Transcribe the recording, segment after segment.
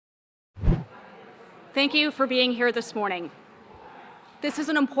Thank you for being here this morning. This is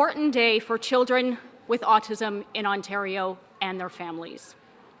an important day for children with autism in Ontario and their families.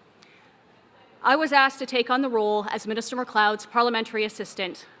 I was asked to take on the role as Minister MacLeod's parliamentary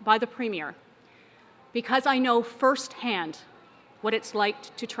assistant by the Premier because I know firsthand what it's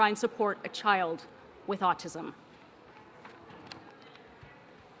like to try and support a child with autism.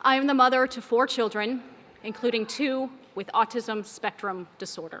 I am the mother to 4 children, including 2 with autism spectrum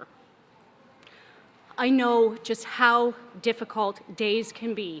disorder. I know just how difficult days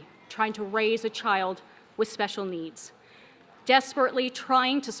can be trying to raise a child with special needs, desperately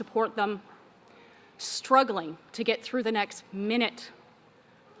trying to support them, struggling to get through the next minute,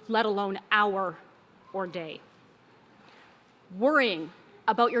 let alone hour or day. Worrying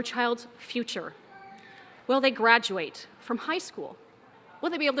about your child's future. Will they graduate from high school? Will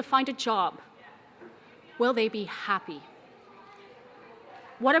they be able to find a job? Will they be happy?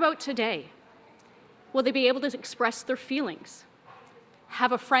 What about today? Will they be able to express their feelings?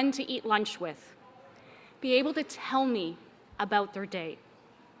 Have a friend to eat lunch with? Be able to tell me about their day?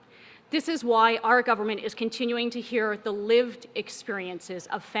 This is why our government is continuing to hear the lived experiences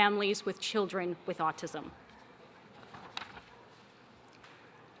of families with children with autism.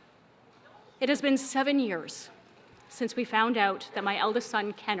 It has been 7 years since we found out that my eldest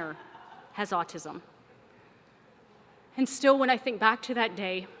son, Kenner, has autism. And still, when I think back to that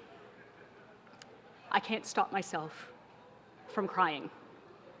day, I can't stop myself from crying.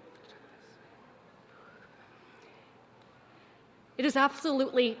 It is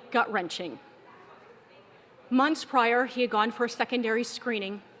absolutely gut-wrenching. Months prior, he had gone for a secondary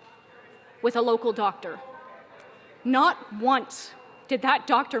screening with a local doctor. Not once did that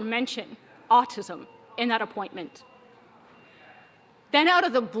doctor mention autism in that appointment. Then out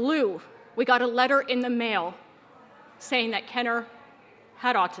of the blue, we got a letter in the mail saying that Kenner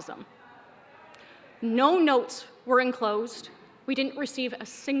had autism. No notes were enclosed. We didn't receive a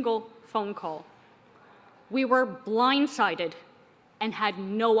single phone call. We were blindsided and had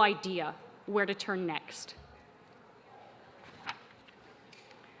no idea where to turn next.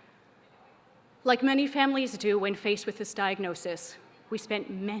 Like many families do when faced with this diagnosis, we spent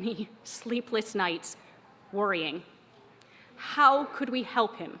many sleepless nights worrying. How could we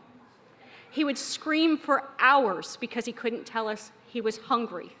help him? He would scream for hours because he couldn't tell us he was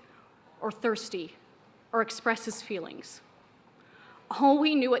hungry or thirsty or express his feelings. All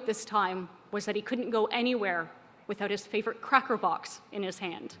we knew at this time was that he couldn't go anywhere without his favorite cracker box in his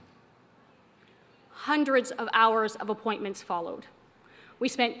hand. Hundreds of hours of appointments followed. We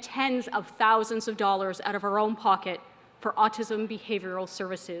spent tens of thousands of dollars out of our own pocket for autism behavioral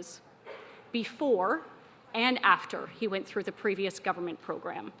services before and after he went through the previous government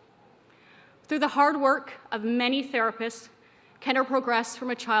program. Through the hard work of many therapists, Kenner progressed from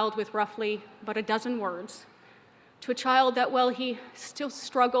a child with roughly about a dozen words to a child that, while he still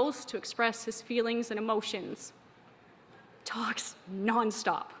struggles to express his feelings and emotions, talks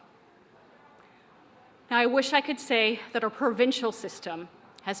nonstop. Now, I wish I could say that our provincial system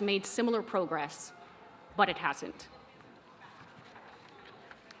has made similar progress, but it hasn't.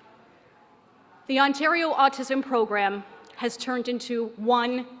 The Ontario Autism Program has turned into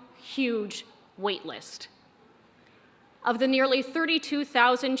one huge wait list. Of the nearly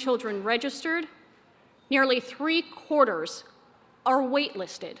 32,000 children registered, nearly 3/4 are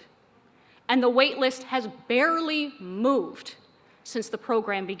waitlisted, and the wait list has barely moved since the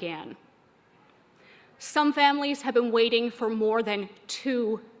program began. Some families have been waiting for more than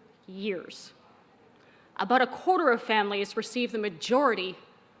 2 years. About 1/4 of families receive the majority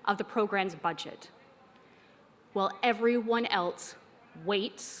of the program's budget, while everyone else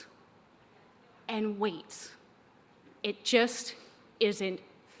waits and waits. It just isn't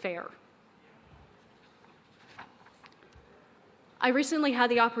fair. I recently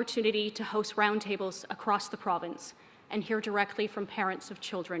had the opportunity to host roundtables across the province and hear directly from parents of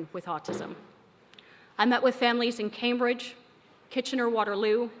children with autism. I met with families in Cambridge,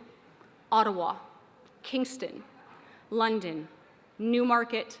 Kitchener-Waterloo, Ottawa, Kingston, London,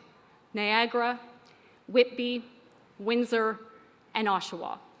 Newmarket, Niagara, Whitby, Windsor, and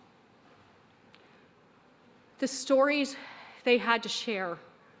Oshawa. The stories they had to share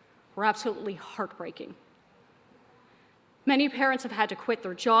were absolutely heartbreaking. Many parents have had to quit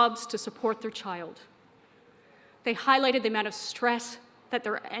their jobs to support their child. They highlighted the amount of stress, that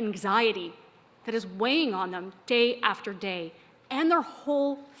their anxiety that is weighing on them day after day, and their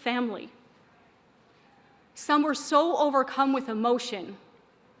whole family. Some were so overcome with emotion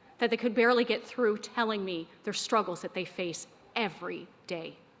that they could barely get through telling me their struggles that they face every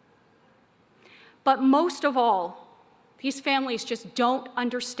day. But most of all, these families just don't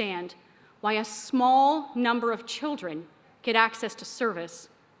understand why a small number of children get access to service,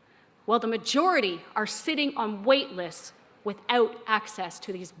 while the majority are sitting on wait lists without access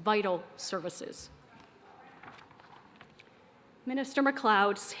to these vital services. Minister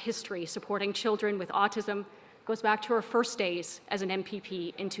MacLeod's history supporting children with autism goes back to her first days as an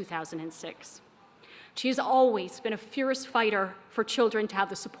MPP in 2006. She has always been a fierce fighter for children to have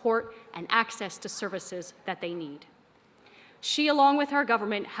the support and access to services that they need. She, along with our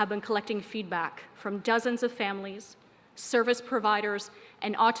government, have been collecting feedback from dozens of families, service providers,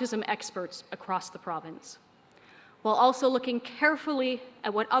 and autism experts across the province, while also looking carefully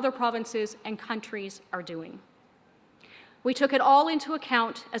at what other provinces and countries are doing. We took it all into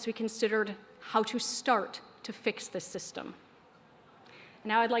account as we considered how to start to fix this system.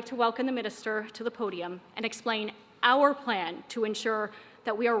 Now I'd like to welcome the Minister to the podium and explain our plan to ensure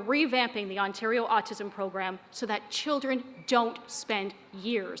that we are revamping the Ontario Autism Program so that children don't spend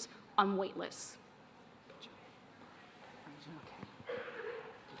years on wait lists.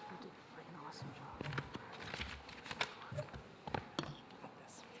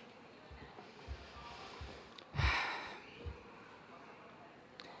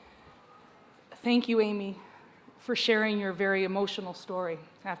 Thank you, Amy, for sharing your very emotional story.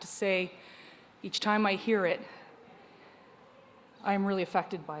 I have to say, each time I hear it, I'm really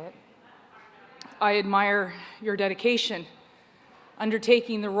affected by it. I admire your dedication,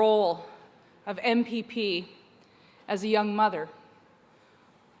 undertaking the role of MPP as a young mother,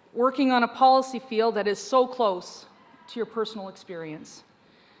 working on a policy field that is so close to your personal experience.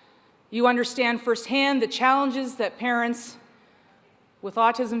 You understand firsthand the challenges that parents with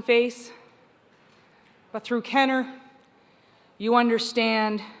autism face, but through Kenner, you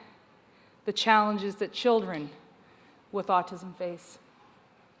understand the challenges that children with autism face.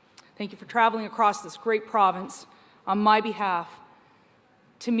 Thank you for traveling across this great province on my behalf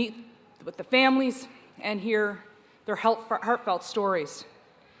to meet with the families and hear their heartfelt stories.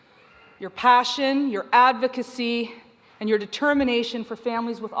 Your passion, your advocacy, and your determination for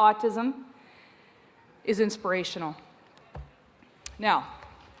families with autism is inspirational. Now,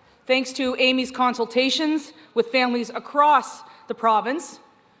 thanks to Amy's consultations with families across the province,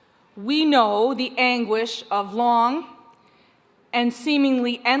 we know the anguish of long and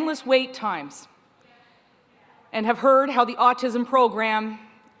seemingly endless wait times and have heard how the autism program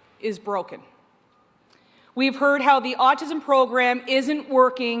is broken. We've heard how the autism program isn't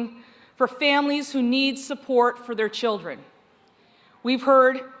working for families who need support for their children. We've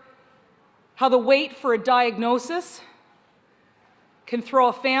heard how the wait for a diagnosis can throw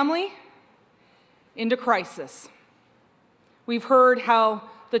a family into crisis. We've heard how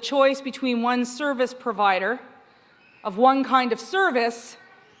the choice between one service provider of one kind of service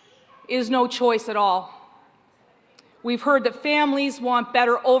is no choice at all. We've heard that families want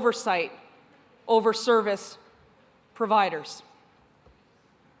better oversight over service providers.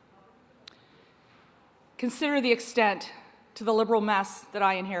 Consider the extent to the Liberal mess that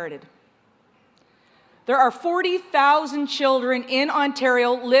I inherited. There are 40,000 children in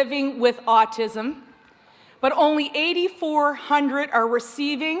Ontario living with autism, but only 8,400 are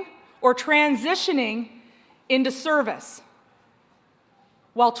receiving or transitioning into service,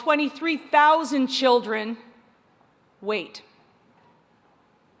 while 23,000 children wait.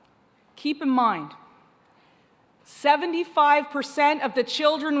 Keep in mind, 75% of the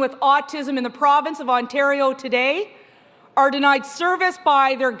children with autism in the province of Ontario today are denied service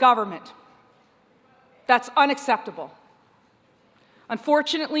by their government. That's unacceptable.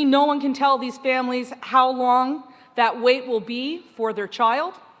 Unfortunately, no one can tell these families how long that wait will be for their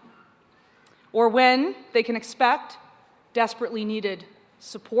child or when they can expect desperately needed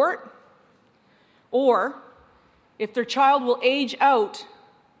support, or if their child will age out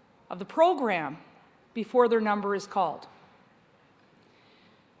of the program before their number is called.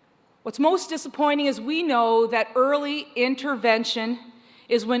 What's most disappointing is we know that early intervention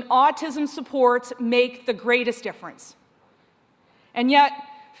is when autism supports make the greatest difference. And yet,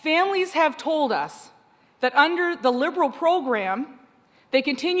 families have told us that under the Liberal program, they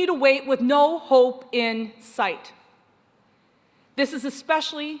continue to wait with no hope in sight. This is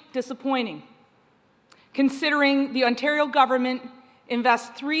especially disappointing, considering the Ontario government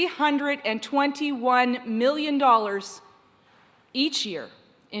invests $321 million each year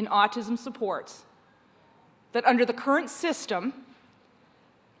in autism supports that under the current system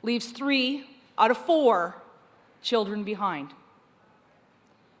leaves 3 out of 4 children behind.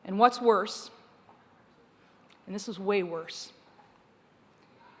 And what's worse, and this is way worse,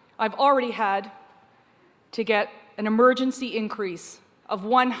 I've already had to get an emergency increase of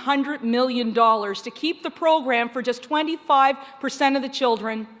 $100 million to keep the program for just 25% of the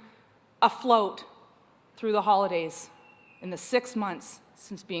children afloat through the holidays in the 6 months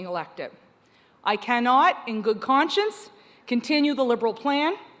since being elected. I cannot, in good conscience, continue the Liberal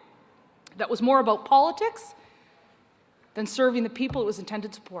plan that was more about politics than serving the people it was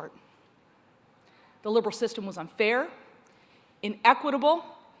intended to support. The Liberal system was unfair, inequitable,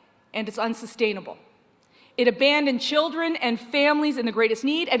 and it's unsustainable. It abandoned children and families in the greatest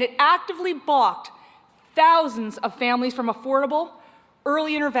need, and it actively blocked thousands of families from affordable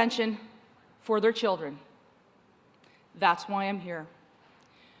early intervention for their children. That's why I'm here.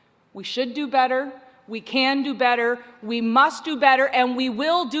 We should do better, we can do better, we must do better, and we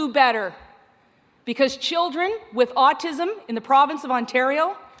will do better, because children with autism in the province of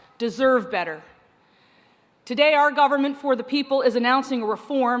Ontario deserve better. Today, our Government for the People is announcing a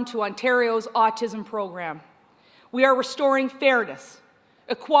reform to Ontario's autism program. We are restoring fairness,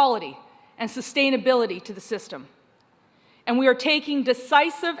 equality, and sustainability to the system. And we are taking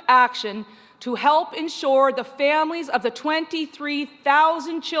decisive action to help ensure the families of the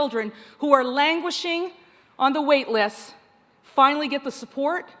 23,000 children who are languishing on the wait list finally get the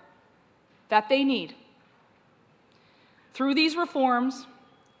support that they need. Through these reforms,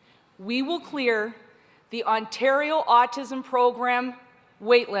 we will clear the Ontario Autism Program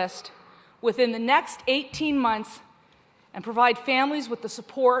waitlist within the next 18 months and provide families with the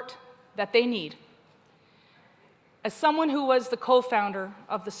support that they need. As someone who was the co-founder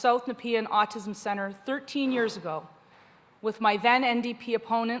of the South Nepean Autism Centre 13 years ago with my then NDP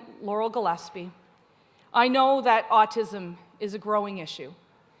opponent, Laurel Gillespie, I know that autism is a growing issue.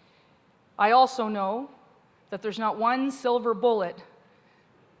 I also know that there's not one silver bullet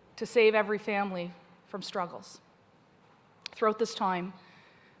to save every family from struggles. Throughout this time,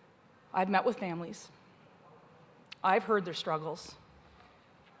 I've met with families. I've heard their struggles.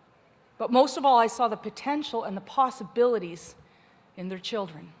 But most of all, I saw the potential and the possibilities in their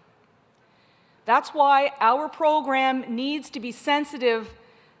children. That's why our program needs to be sensitive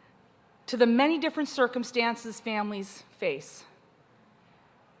to the many different circumstances families face.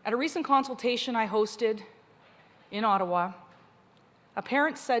 At a recent consultation I hosted in Ottawa, a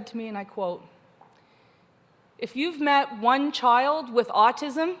parent said to me, and I quote, "If you've met one child with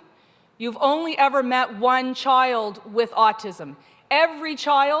autism, you've only ever met one child with autism. Every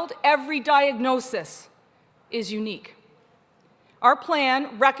child, every diagnosis is unique." Our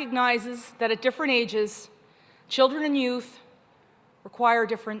plan recognizes that at different ages, children and youth require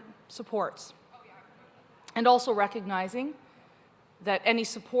different supports. And also recognizing that any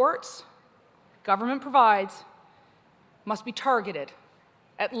supports government provides must be targeted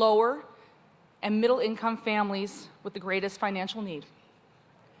at lower and middle income families with the greatest financial need.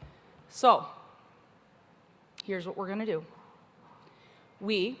 So, here's what we're going to do.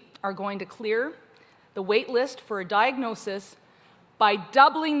 We are going to clear the wait list for a diagnosis by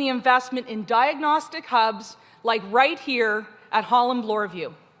doubling the investment in diagnostic hubs like right here at Holland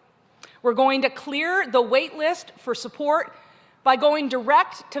Bloorview. We're going to clear the wait list for support by going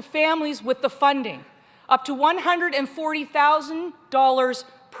direct to families with the funding, up to $140,000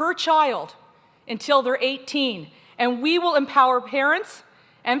 per child until they're 18. And we will empower parents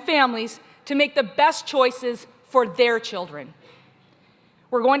and families to make the best choices for their children.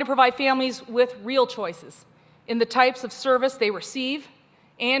 We're going to provide families with real choices in the types of service they receive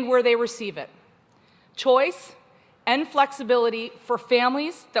and where they receive it. Choice and flexibility for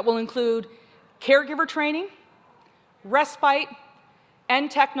families that will include caregiver training, respite, and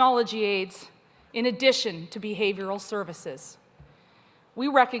technology aids, in addition to behavioral services. We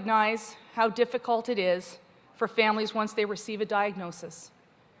recognize how difficult it is for families once they receive a diagnosis,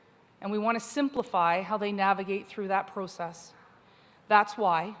 and we want to simplify how they navigate through that process. That's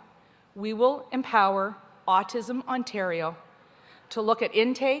why we will empower Autism Ontario to look at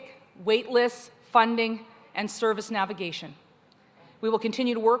intake, wait lists, funding, and service navigation. We will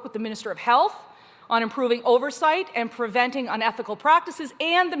continue to work with the Minister of Health on improving oversight and preventing unethical practices,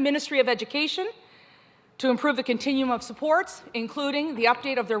 and the Ministry of Education to improve the continuum of supports, including the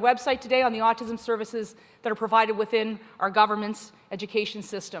update of their website today on the autism services that are provided within our government's education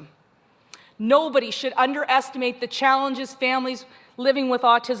system. Nobody should underestimate the challenges families living with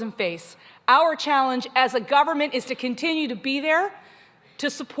autism face. Our challenge as a government is to continue to be there to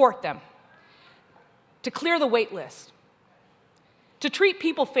support them, to clear the wait list, to treat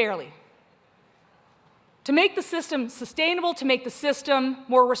people fairly, to make the system sustainable, to make the system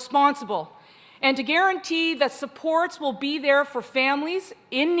more responsible, and to guarantee that supports will be there for families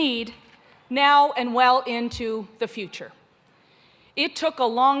in need now and well into the future. It took a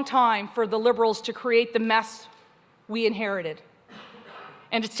long time for the Liberals to create the mess we inherited.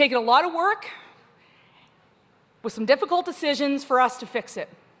 And it's taken a lot of work with some difficult decisions for us to fix it.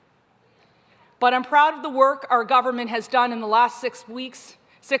 But I'm proud of the work our government has done in the last 6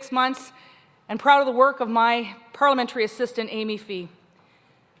 months, and proud of the work of my parliamentary assistant, Amy Fee.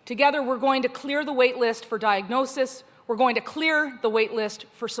 Together, we're going to clear the wait list for diagnosis, we're going to clear the wait list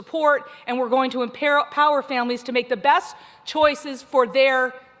for support, and we're going to empower families to make the best choices for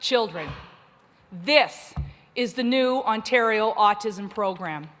their children. This is the new Ontario Autism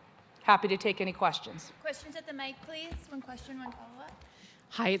Program. Happy to take any questions. Questions at the mic, please. One question, one follow-up.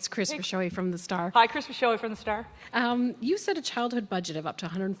 Hi, it's Chris Rashoy from The Star. Hi, Chris Rashoy from The Star. You said a childhood budget of up to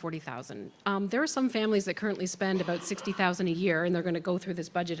 $140,000. There are some families that currently spend about $60,000 a year, and they're going to go through this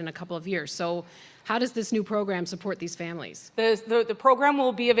budget in a couple of years. So how does this new program support these families? The program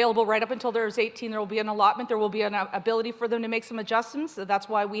will be available right up until there's 18. There will be an allotment. There will be an ability for them to make some adjustments. So that's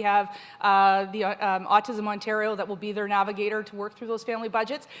why we have the Autism Ontario that will be their navigator to work through those family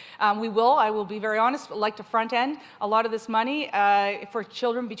budgets. I will be very honest, like to front end a lot of this money for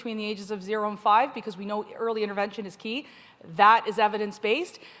children between the ages of 0 and 5, because we know early intervention is key. That is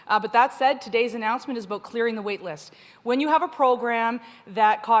evidence-based. But that said, today's announcement is about clearing the wait list. When you have a program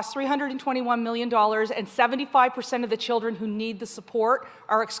that costs $321 million and 75% of the children who need the support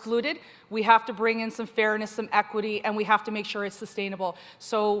are excluded, we have to bring in some fairness, some equity, and we have to make sure it's sustainable.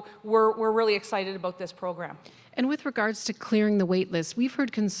 So we're really excited about this program. And with regards to clearing the wait list, we've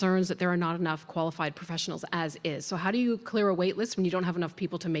heard concerns that there are not enough qualified professionals as is. So how do you clear a wait list when you don't have enough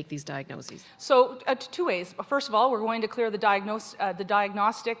people to make these diagnoses? So two ways. First of all, we're going to clear the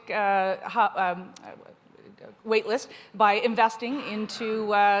diagnostic wait list by investing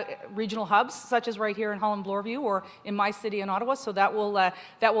into regional hubs, such as right here in Holland-Bloorview or in my city in Ottawa. So that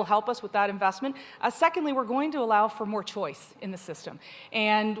will help us with that investment. Secondly, we're going to allow for more choice in the system.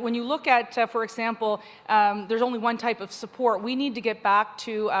 And when you look at, for example, there's only one type of support. We need to get back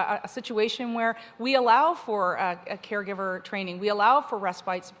to a situation where we allow for a caregiver training, we allow for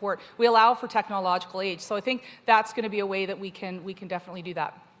respite support, we allow for technological age. So I think that's going to be a way that we can definitely do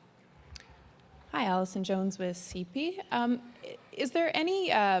that. Hi, Alison Jones with CP. Is there any,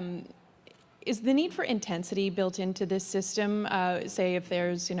 is the need for intensity built into this system? Say if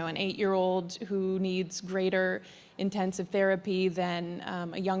there's, an 8-year-old who needs greater intensive therapy than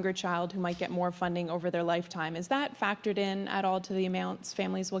a younger child who might get more funding over their lifetime. Is that factored in at all to the amounts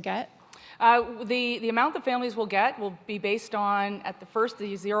families will get? The amount that families will get will be based on, at the first,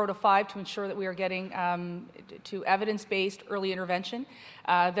 the 0 to 5 to ensure that we are getting to evidence-based early intervention.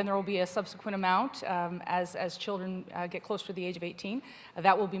 Then there will be a subsequent amount as children get closer to the age of 18.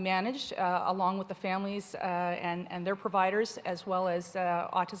 That will be managed along with the families and their providers, as well as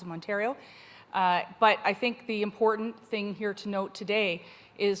Autism Ontario. But I think the important thing here to note today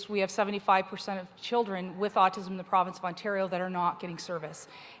is we have 75% of children with autism in the province of Ontario that are not getting service.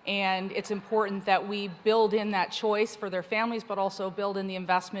 And it's important that we build in that choice for their families, but also build in the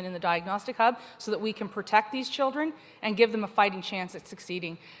investment in the diagnostic hub so that we can protect these children and give them a fighting chance at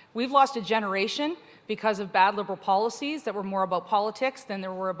succeeding. We've lost a generation because of bad Liberal policies that were more about politics than they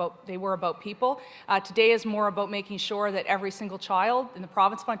were about people. Today is more about making sure that every single child in the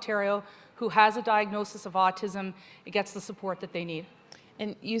province of Ontario who has a diagnosis of autism gets the support that they need.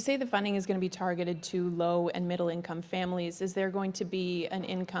 And you say the funding is going to be targeted to low and middle income families. Is there going to be an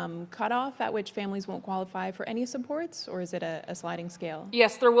income cutoff at which families won't qualify for any supports, or is it a sliding scale?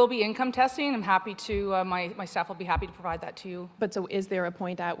 Yes, there will be income testing. I'm happy to, my staff will be happy to provide that to you. But so is there a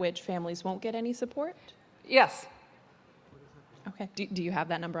point at which families won't get any support? Yes. Okay. Do you have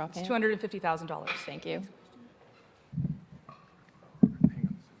that number offhand? It's $250,000. Thank you.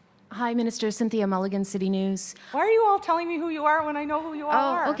 Hi, Minister. Cynthia Mulligan, City News. Why are you all telling me who you are when I know who you all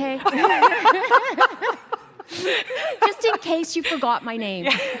are? Oh, okay. Just in case you forgot my name.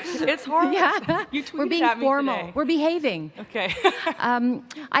 Yeah, it's horrible. Yeah. You tweeted We're being at me formal. today. We're behaving. Okay.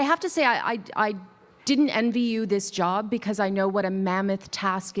 I have to say, I didn't envy you this job because I know what a mammoth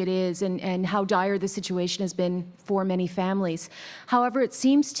task it is and how dire the situation has been for many families. However, it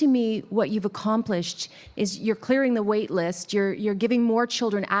seems to me what you've accomplished is you're clearing the wait list, you're giving more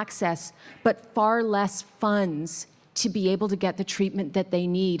children access, but far less funds to be able to get the treatment that they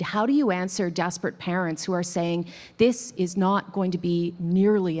need. How do you answer desperate parents who are saying this is not going to be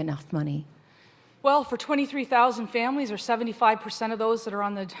nearly enough money? Well, for 23,000 families, or 75% of those that are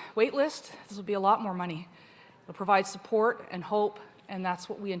on the wait list, this will be a lot more money. It'll provide support and hope, and that's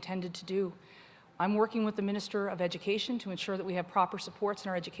what we intended to do. I'm working with the Minister of Education to ensure that we have proper supports in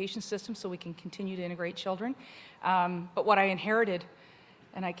our education system so we can continue to integrate children. But what I inherited,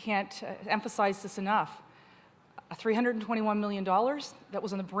 and I can't emphasize this enough, a $321 million that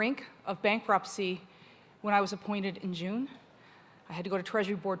was on the brink of bankruptcy when I was appointed in June. I had to go to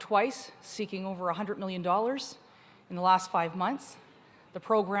Treasury Board twice, seeking over $100 million in the last 5 months. The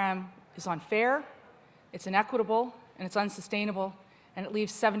program is unfair, it's inequitable, and it's unsustainable, and it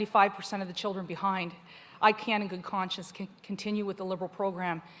leaves 75% of the children behind. I can't in good conscience continue with the Liberal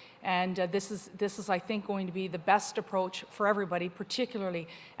program, and this is, I think, going to be the best approach for everybody, particularly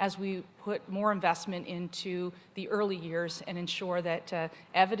as we put more investment into the early years and ensure that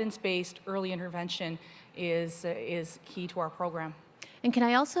evidence-based early intervention is key to our program. And can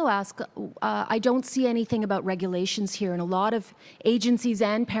I also ask, I don't see anything about regulations here, and a lot of agencies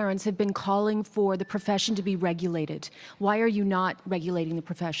and parents have been calling for the profession to be regulated. Why are you not regulating the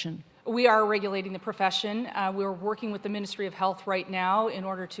profession? We are regulating the profession. We're working with the Ministry of Health right now in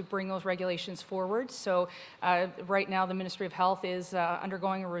order to bring those regulations forward. So right now the Ministry of Health is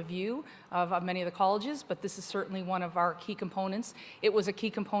undergoing a review of many of the colleges, but this is certainly one of our key components. It was a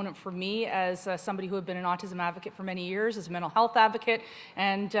key component for me as somebody who had been an autism advocate for many years, as a mental health advocate,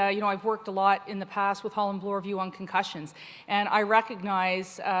 and I've worked a lot in the past with Holland Bloorview on concussions, and I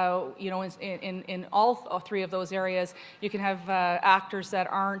recognize in all three of those areas you can have actors that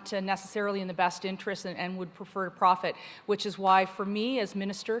aren't necessarily in the best interest and would prefer to profit, which is why for me as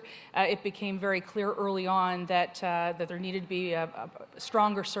minister it became very clear early on that there needed to be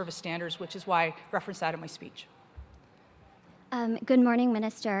stronger service standards, which is why I referenced that in my speech. Good morning,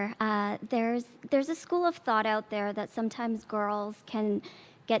 Minister. There's a school of thought out there that sometimes girls can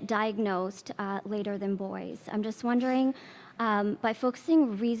get diagnosed later than boys. I'm just wondering, by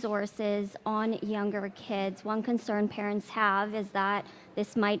focusing resources on younger kids, one concern parents have is that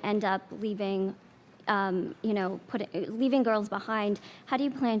this might end up leaving girls behind. How do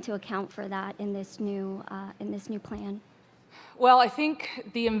you plan to account for that in this new plan? Well, I think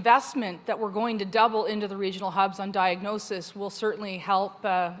the investment that we're going to double into the regional hubs on diagnosis will certainly help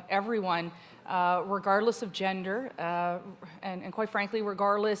everyone, regardless of gender, and quite frankly,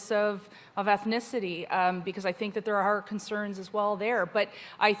 regardless of ethnicity, because I think that there are concerns as well there. But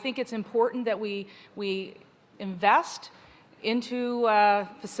I think it's important that we invest into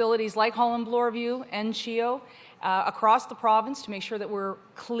facilities like Holland Bloorview and CHEO across the province to make sure that we're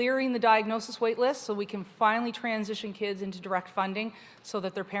clearing the diagnosis wait list so we can finally transition kids into direct funding so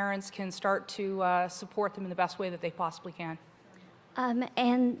that their parents can start to support them in the best way that they possibly can.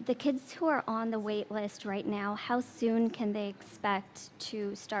 And the kids who are on the wait list right now, how soon can they expect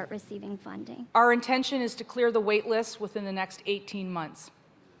to start receiving funding? Our intention is to clear the wait list within the next 18 months.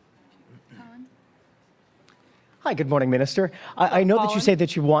 Hi, good morning, Minister. I know that you say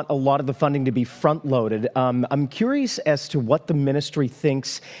that you want a lot of the funding to be front-loaded. I'm curious as to what the ministry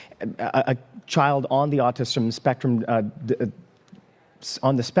thinks a child on the autism spectrum,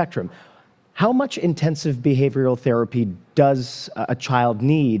 how much intensive behavioral therapy does a child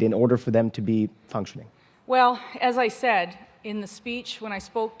need in order for them to be functioning? Well, as I said in the speech when I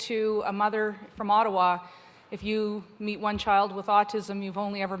spoke to a mother from Ottawa, if you meet one child with autism, you've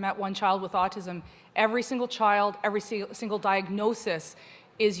only ever met one child with autism. Every single child, every single diagnosis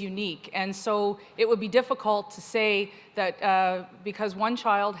is unique. And so it would be difficult to say that because one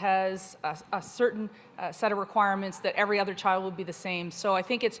child has a certain set of requirements that every other child would be the same. So I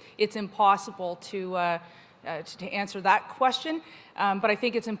think it's impossible to answer that question. But I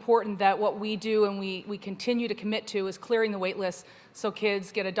think it's important that what we do and we continue to commit to is clearing the wait list so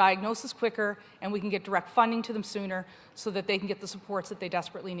kids get a diagnosis quicker and we can get direct funding to them sooner so that they can get the supports that they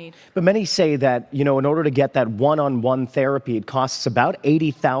desperately need. But many say that, in order to get that one-on-one therapy, it costs about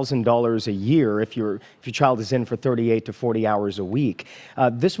 $80,000 a year if your child is in for 38 to 40 hours a week.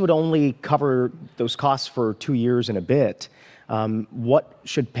 This would only cover those costs for 2 years and a bit. What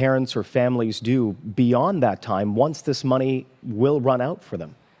should parents or families do beyond that time once this money will run out for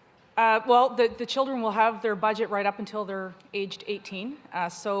them? Well, the children will have their budget right up until they're aged 18.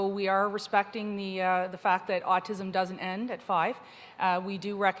 So we are respecting the fact that autism doesn't end at 5. We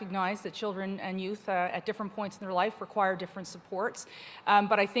do recognize that children and youth at different points in their life require different supports.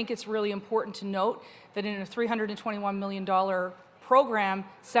 But I think it's really important to note that in a $321 million program,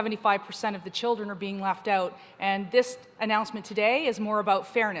 75% of the children are being left out. And this announcement today is more about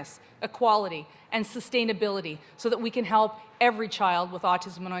fairness, equality, and sustainability so that we can help every child with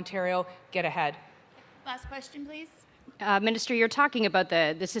autism in Ontario get ahead. Last question, please. Minister, you're talking about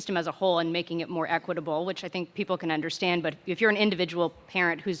the system as a whole and making it more equitable, which I think people can understand. But if you're an individual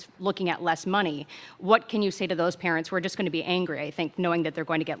parent who's looking at less money, what can you say to those parents who are just going to be angry, I think, knowing that they're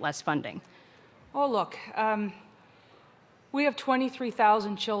going to get less funding? Oh, look, we have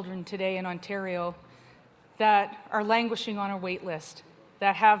 23,000 children today in Ontario that are languishing on a wait list,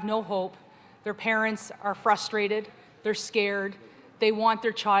 that have no hope. Their parents are frustrated, they're scared, they want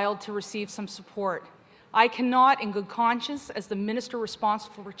their child to receive some support. I cannot, in good conscience, as the minister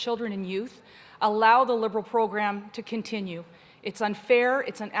responsible for children and youth, allow the Liberal program to continue. It's unfair,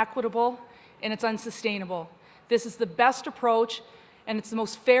 it's inequitable, and it's unsustainable. This is the best approach, and it's the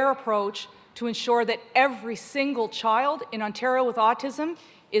most fair approach to ensure that every single child in Ontario with autism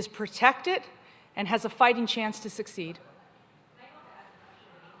is protected and has a fighting chance to succeed.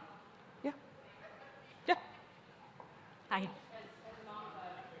 Yeah. Yeah. Hi.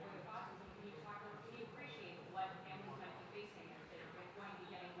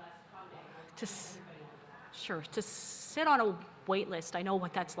 Sure, to sit on a wait list, I know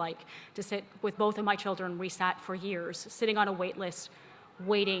what that's like. To sit with both of my children, we sat for years, sitting on a wait list,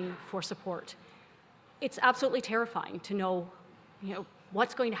 waiting for support. It's absolutely terrifying to know,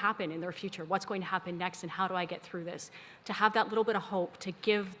 what's going to happen in their future, what's going to happen next, and how do I get through this? To have that little bit of hope, to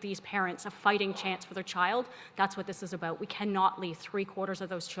give these parents a fighting chance for their child, that's what this is about. We cannot leave 3/4 of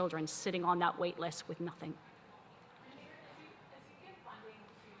those children sitting on that wait list with nothing.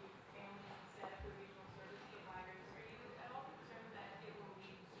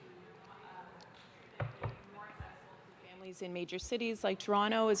 Families in major cities like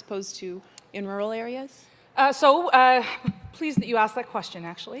Toronto as opposed to in rural areas? Pleased that you asked that question,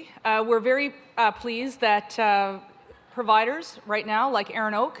 actually. We're very pleased that providers right now, like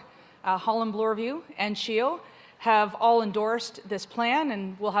Erin Oak, Holland Bloorview, and CHEO, have all endorsed this plan,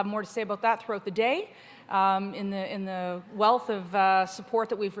 and we'll have more to say about that throughout the day in the wealth of support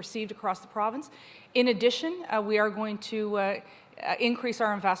that we've received across the province. In addition, we are going to increase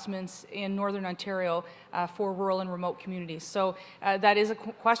our investments in Northern Ontario for rural and remote communities. So that is a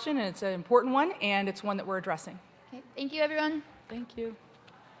question, and it's an important one, and it's one that we're addressing. Okay, thank you, everyone. Thank you.